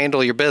how you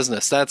handle your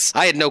business.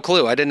 I had no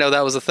clue. I didn't know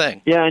that was a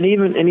thing. Yeah, and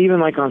even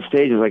like on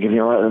stages, like, a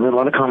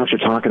lot of comics are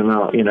talking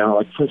about,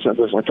 like Prince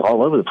was like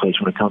all over the place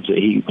when it comes to,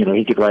 he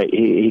could write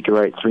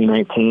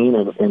 319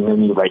 and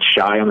then he write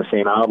Shy on the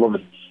same album,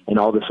 and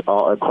all this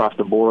all across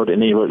the board,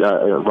 and then he wrote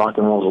Rock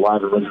and Roll's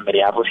Alive and lives in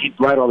Minneapolis. He'd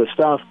write all this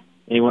stuff,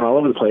 and he went all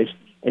over the place,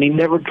 and he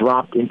never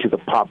dropped into the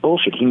pop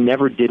bullshit. He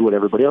never did what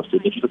everybody else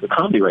did. If you look at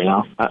comedy right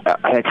now,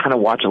 I kind of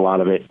watch a lot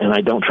of it, and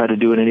I don't try to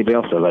do what anybody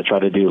else does. I try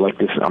to do like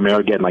this. I'm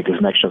again like this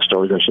next show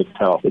stories I should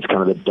tell. It's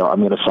kind of I'm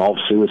going to solve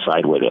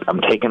suicide with it.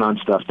 I'm taking on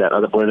stuff that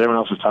everyone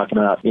else is talking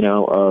about.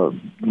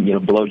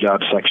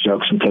 Blowjob, sex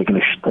jokes, and taking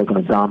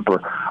a dump,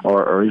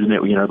 or isn't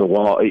it the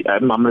wall?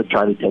 I'm going to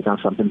try to take on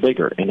something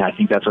bigger, and I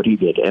think that's what he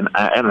did. And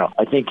I don't know.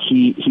 I think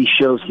he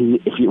shows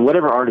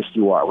whatever artist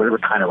you are, whatever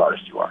kind of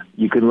artist you are,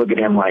 you can look at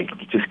him like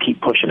just keep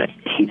pushing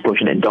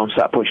it, and don't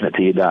stop pushing it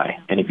till you die.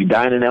 And if you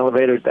die in an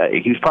elevator,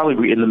 he was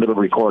probably in the middle of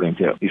recording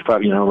too. He was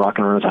probably,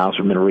 rocking around his house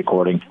in the middle of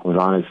recording, was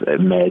on his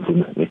meds,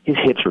 and his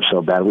hips were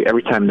so bad.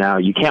 Every time now,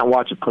 you can't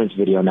watch a Prince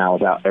video now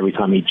without every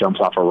time he jumps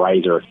off a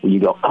riser, where you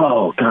go,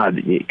 oh God,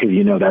 because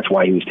that's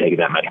why he was taking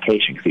that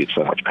medication, because he had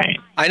so much pain.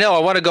 I know. I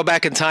want to go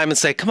back in time and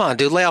say, come on,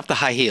 dude, lay off the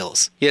high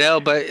heels,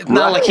 but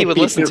not like he would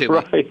listen to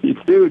me.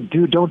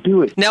 Dude, don't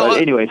do it. Now,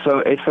 but anyway,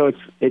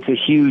 he's a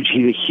huge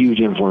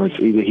influence.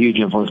 He's a huge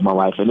influence in my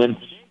life. And then,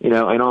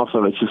 and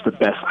also it's just the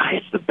best.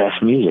 It's the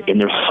best music, and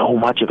there's so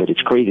much of it.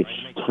 It's crazy.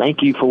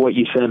 Thank you for what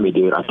you send me,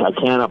 dude. I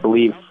cannot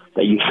believe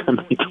that you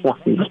sent me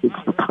 20 gigs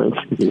of Prince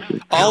music.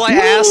 All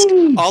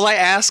I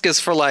ask is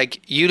for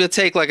you to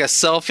take a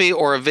selfie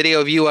or a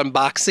video of you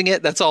unboxing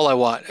it. That's all I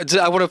want.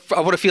 I want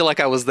to feel like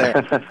I was there.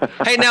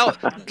 Hey, now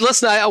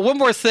listen. One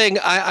more thing.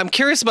 I'm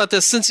curious about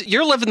this. Since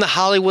you're living the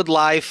Hollywood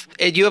life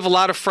and you have a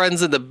lot of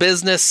friends in the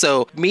business,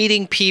 so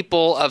meeting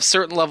people of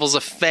certain levels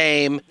of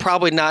fame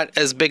probably not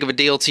as big of a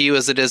deal to you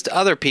as it is to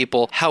other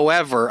people.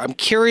 However, I'm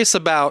curious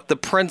about the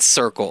Prince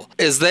circle.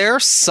 Is there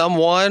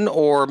someone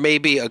or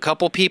maybe a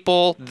couple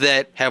people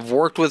that have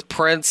worked with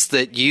Prince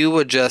that you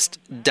would just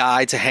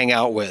die to hang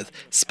out with,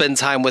 spend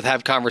time with,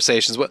 have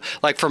conversations with?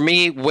 Like for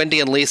me, Wendy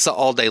and Lisa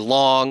all day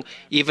long,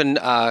 even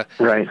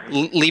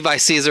Levi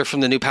Caesar from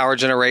the New Power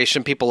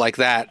Generation, people like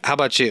that. How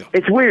about you?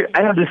 It's weird.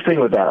 I have this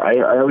thing with that.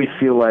 I always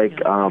feel like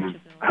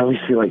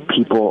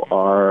people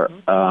are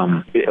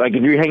if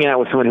you're hanging out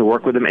with someone who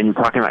worked with him and you're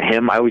talking about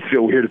him, I always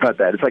feel weird about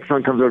that. It's like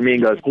someone comes over to me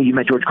and goes, "Hey, you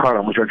met George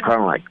Carlin?" With George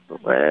Carlin,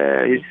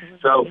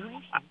 so.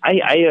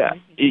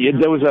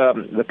 There was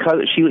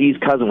Sheila E.'s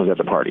cousin was at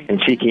the party,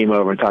 and she came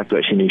over and talked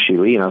about she knew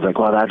Sheila E., and I was like,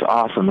 well, that's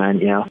awesome, man,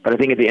 But I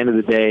think at the end of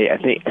the day, I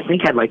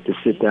think I'd like to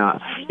sit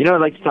down.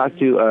 I'd like to talk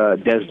to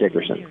Des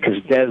Dickerson,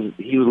 because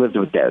he lived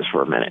with Des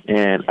for a minute,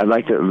 and I'd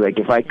like to,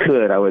 if I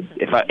could, I would,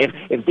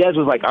 if Des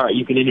was like, all right,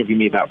 you can interview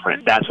me about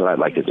Prince, that's what I'd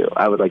like to do.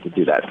 I would like to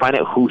do that. Find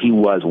out who he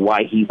was,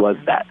 why he was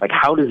that.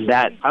 How does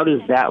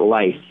that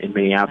life in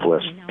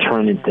Minneapolis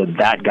turn into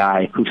that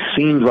guy who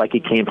seems like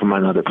he came from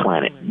another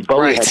planet?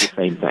 Bowie had the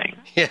same thing.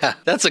 Yeah,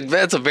 that's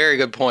a very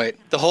good point.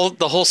 The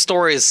whole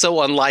story is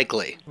so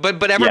unlikely.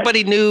 But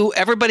everybody knew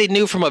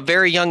from a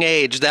very young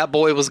age that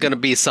boy was going to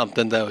be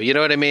something, though. You know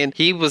what I mean?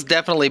 He was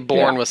definitely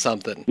born with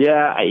something.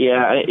 Yeah,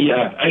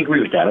 I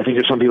agree with that. I think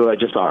there's some people that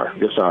just are.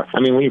 I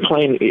mean, when you're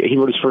playing, he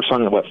wrote his first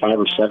song at 5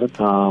 or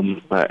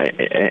 7,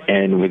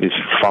 and with his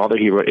father,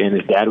 he wrote, and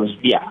his dad was.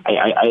 Yeah,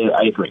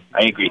 I agree.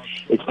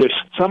 There's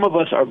some of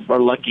us are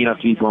lucky enough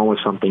to be born with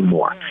something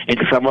more, and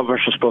some of us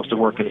are supposed to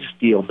work in a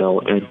steel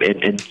mill,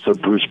 and so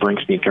Bruce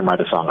Springsteen can write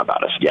a song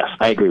about us. Yes,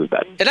 I agree with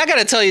that. And I got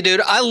to tell you,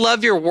 dude, I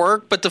love your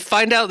work, but to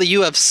find out that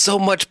you have so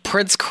much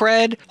Prince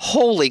cred,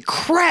 holy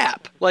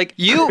crap.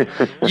 You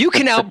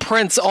can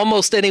out-Prince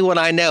almost anyone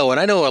I know, and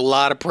I know a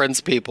lot of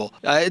Prince people.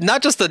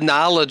 Not just the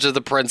knowledge of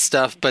the Prince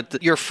stuff,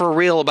 but you're for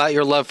real about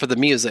your love for the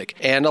music.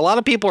 And a lot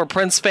of people are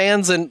Prince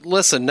fans, and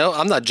listen, no,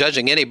 I'm not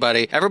judging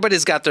anybody.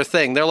 Everybody's got their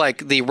thing. They're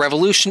like the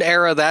Revolution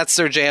era, that's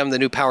their jam. The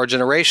New Power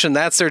Generation,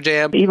 that's their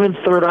jam. Even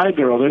Third Eye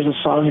Girl, there's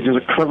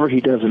a cover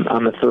he does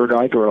on the Third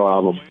Eye Girl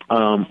album.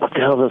 What the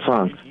hell is that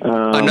song?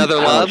 Another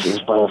Love?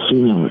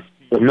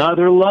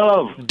 Another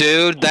Love.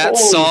 Dude, that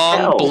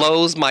song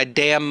blows my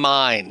damn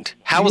mind.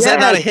 How was that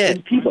not a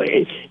hit?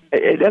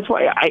 That's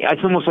why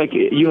it's almost like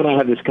you and I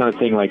have this kind of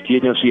thing. So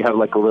you have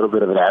a little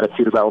bit of an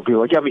attitude about what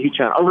people are like. Yeah, I'm a huge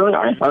fan. Oh, really?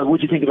 All right.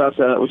 What'd you think about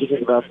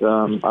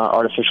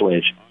Artificial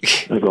Age?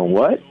 And I go,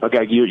 what?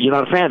 Okay, you're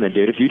not a fan then,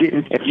 dude. If you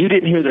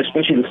didn't hear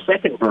especially the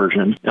second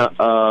version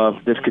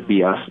of This Could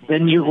Be Us,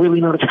 then you're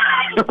really not a fan.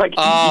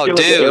 You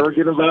feel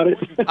arrogant about it.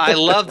 I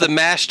love the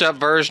mashed up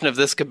version of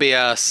This Could Be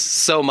Us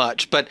so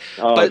much, but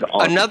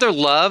awesome. Another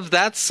Love,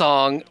 that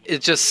song,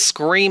 it just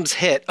screams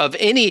hit of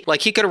any.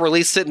 He could have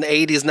released it in the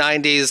 80s,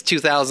 90s,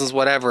 2000s.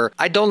 Whatever.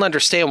 I don't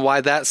understand why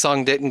that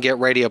song didn't get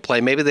radio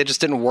play. Maybe they just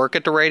didn't work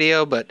at the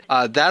radio, but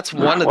that's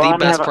one of the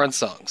best Prince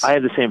songs. I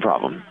have the same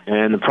problem,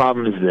 and the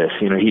problem is this.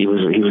 He was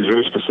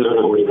very specific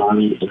about what he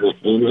wanted,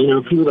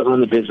 and people that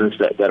run the business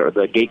that are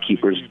the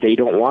gatekeepers, they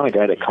don't want a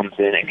guy that comes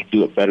in and can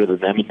do it better than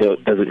them and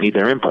doesn't need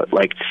their input.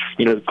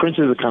 Prince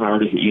is the kind of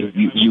artist that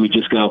you would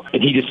just go,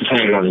 and he just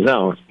decided on his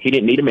own. He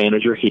didn't need a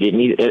manager. He didn't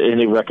need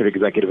any record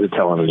executive to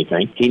tell him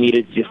anything. He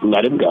needed to just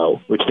let him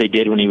go, which they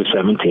did when he was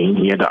 17.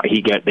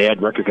 They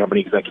had record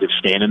company executives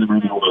stand in the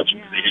room and watch him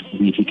because they didn't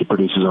believe he could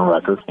produce his own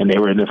record, and they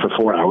were in there for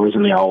 4 hours,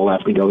 and they all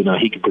left and go, no,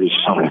 he could produce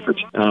his own records.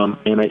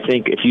 And I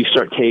think if you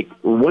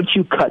once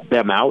you cut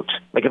them out,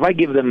 if I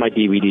give them my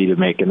DVD to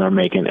make, and I'm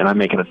making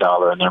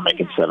 $1 and they're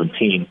making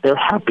 17, they're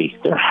happy.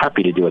 They're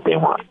happy to do what they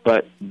want,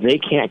 but they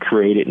can't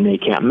create it and they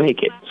can't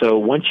make it. So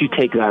once you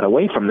take that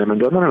away from them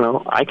and go,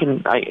 no,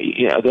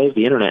 they have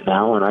the internet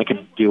now, and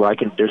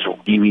there's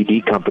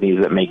DVD companies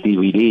that make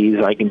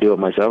DVDs. I can do it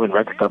myself, and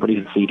record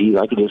companies and CDs.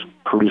 I can just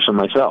produce them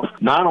myself.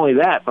 Not only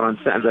that, but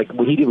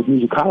what he did with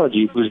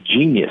musicology was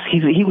genius.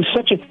 He was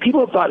such a.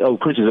 People thought, oh,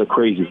 Prince is so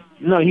crazy.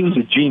 No, he was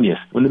a genius.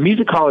 When the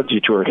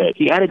musicology tour hit,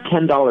 he added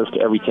 $10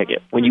 to every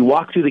ticket. When you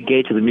walk through the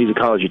gates of the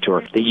musicology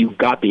tour, that you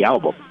got the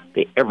album.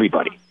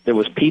 Everybody. There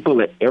was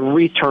people at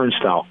every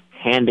turnstile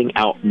handing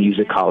out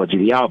Musicology,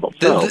 the album.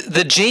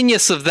 The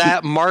genius of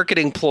that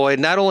marketing ploy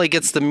not only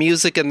gets the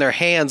music in their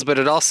hands, but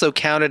it also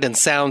counted in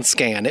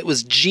SoundScan. It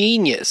was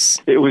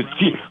genius. It was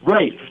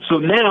right. So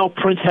now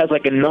Prince has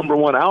like a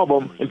 #1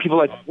 album, and people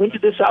are like, when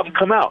did this album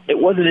come out? It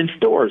wasn't in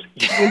stores.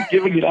 He was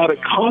giving it out at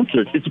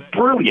concerts. It's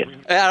brilliant.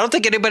 I don't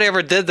think anybody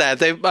ever did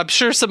that. I'm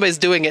sure somebody's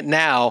doing it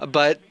now,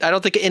 but I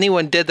don't think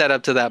anyone did that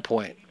up to that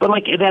point. But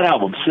like that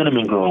album,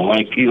 Cinnamon Girl,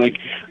 like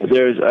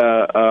there's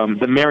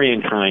The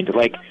Marion Kind,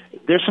 like.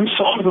 There's some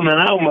songs on that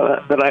album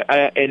that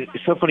I and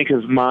it's so funny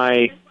because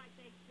my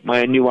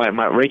new wife,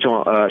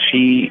 Rachel,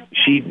 she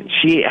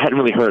hadn't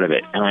really heard of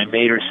it, and I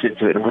made her sit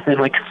to it. And within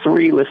like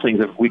 3 listenings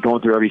of we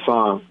going through every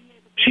song,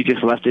 she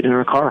just left it in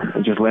her car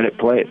and just let it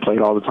play. It played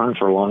all the time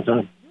for a long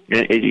time.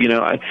 And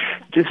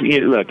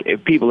look,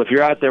 if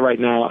you're out there right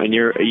now and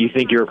you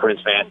think you're a Prince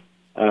fan,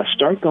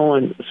 start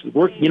going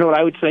work. You know what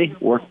I would say?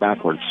 Work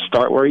backwards.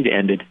 Start where he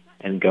ended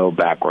and go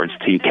backwards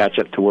till you catch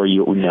up to where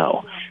you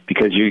know.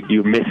 Because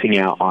you're missing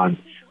out on,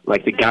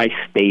 like, the guy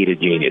stayed a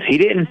genius. He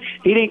didn't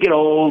get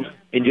old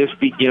and just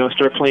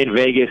start playing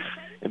Vegas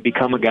and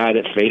become a guy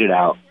that faded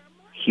out.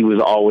 He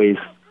was always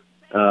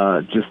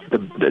just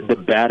the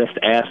baddest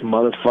ass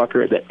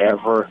motherfucker that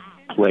ever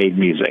played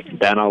music.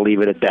 Then I'll leave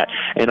it at that.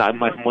 And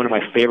one of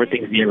my favorite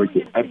things he ever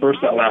did. I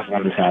burst out laughing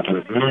when this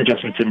happened. Remember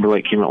Justin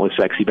Timberlake came out with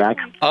 "Sexy Back"?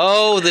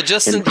 Oh, the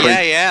Justin,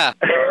 yeah.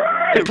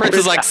 And Prince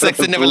is like,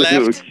 "Sexy never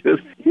left."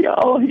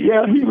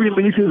 He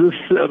releases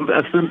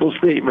a simple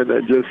statement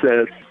that just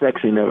says,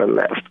 "Sexy never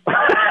left."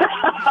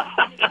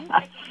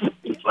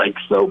 It's like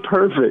so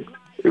perfect.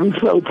 It was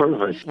so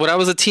perfect. When I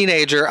was a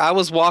teenager, I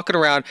was walking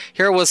around.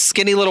 Here I was,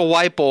 skinny little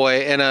white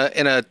boy in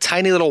a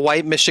tiny little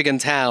white Michigan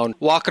town,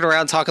 walking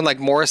around talking like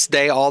Morris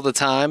Day all the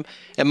time,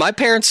 and my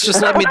parents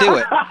just let me do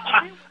it.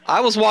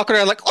 I was walking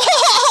around like,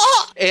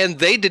 "Oh!" and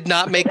they did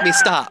not make me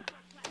stop.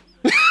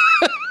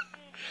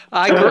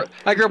 I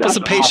grew up with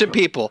some patient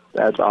people.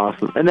 That's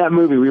awesome. And that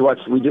movie we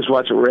just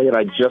watched it, Ray, and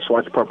I just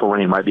watched Purple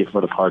Rain right before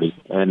the party.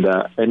 And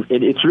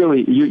it's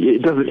really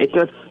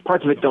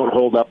parts of it don't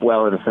hold up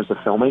well in the sense of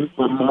filming.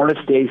 But Morris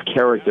Day's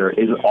character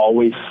is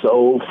always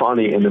so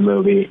funny in the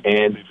movie,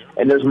 and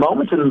there's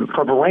moments in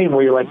Purple Rain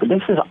where you're like,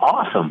 "This is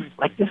awesome!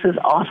 Like this is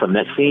awesome!"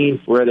 That scene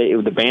where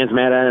the band's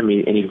mad at him,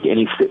 and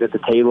he's sitting at the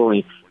table,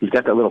 and he's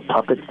got that little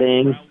puppet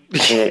thing,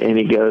 and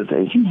he goes,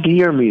 "You do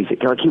your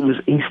music." Like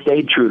he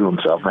stayed true to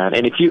himself, man.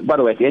 And by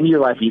the way, at the end of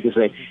your life, you can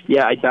say,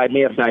 "Yeah, I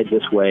may have died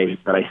this way,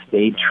 but I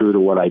stayed true to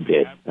what I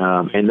did."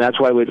 And that's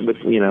why with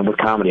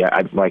comedy,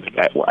 I'm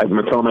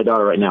telling my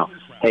daughter right now,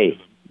 "Hey,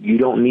 you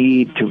don't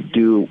need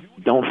to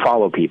don't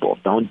follow people.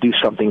 Don't do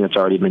something that's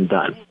already been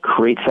done.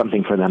 Create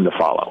something for them to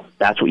follow.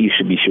 That's what you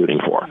should be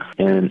shooting for."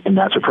 And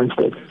that's what Prince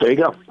did. There you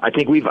go. I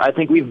think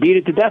we've beat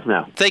it to death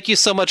now. Thank you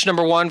so much,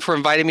 #1, for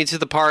inviting me to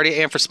the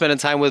party and for spending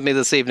time with me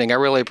this evening. I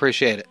really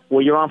appreciate it.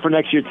 Well, you're on for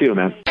next year too,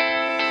 man.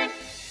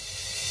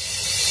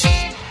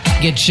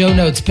 Get show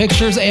notes,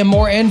 pictures, and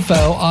more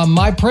info on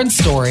My Prince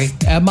Story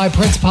at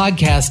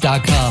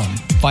myprincepodcast.com.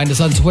 Find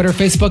us on Twitter,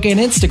 Facebook, and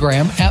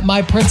Instagram at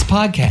My Prince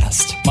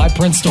Podcast. My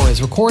Prince Story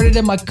is recorded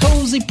in my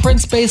cozy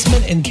Prince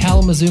basement in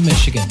Kalamazoo,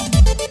 Michigan.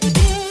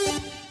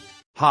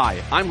 Hi,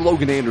 I'm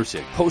Logan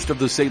Anderson, host of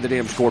the Say the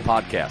Damn Score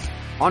podcast.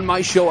 On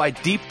my show, I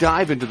deep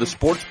dive into the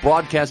sports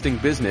broadcasting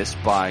business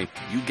by,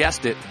 you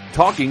guessed it,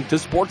 talking to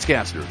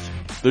sportscasters.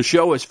 The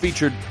show has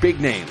featured big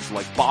names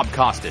like Bob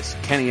Costas,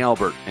 Kenny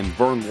Albert, and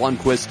Vern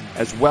Lundquist,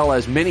 as well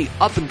as many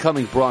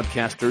up-and-coming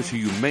broadcasters who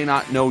you may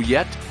not know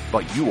yet,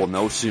 but you will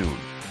know soon.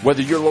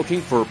 Whether you're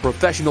looking for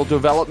professional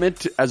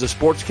development as a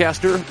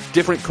sportscaster,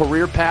 different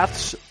career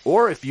paths,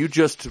 or if you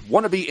just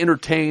want to be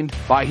entertained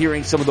by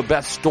hearing some of the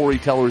best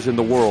storytellers in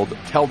the world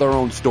tell their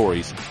own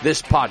stories,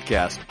 this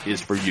podcast is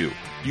for you.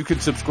 You can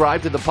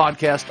subscribe to the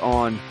podcast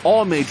on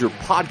all major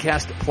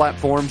podcast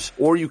platforms,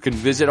 or you can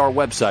visit our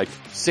website,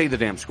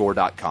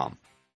 saythedamnscore.com.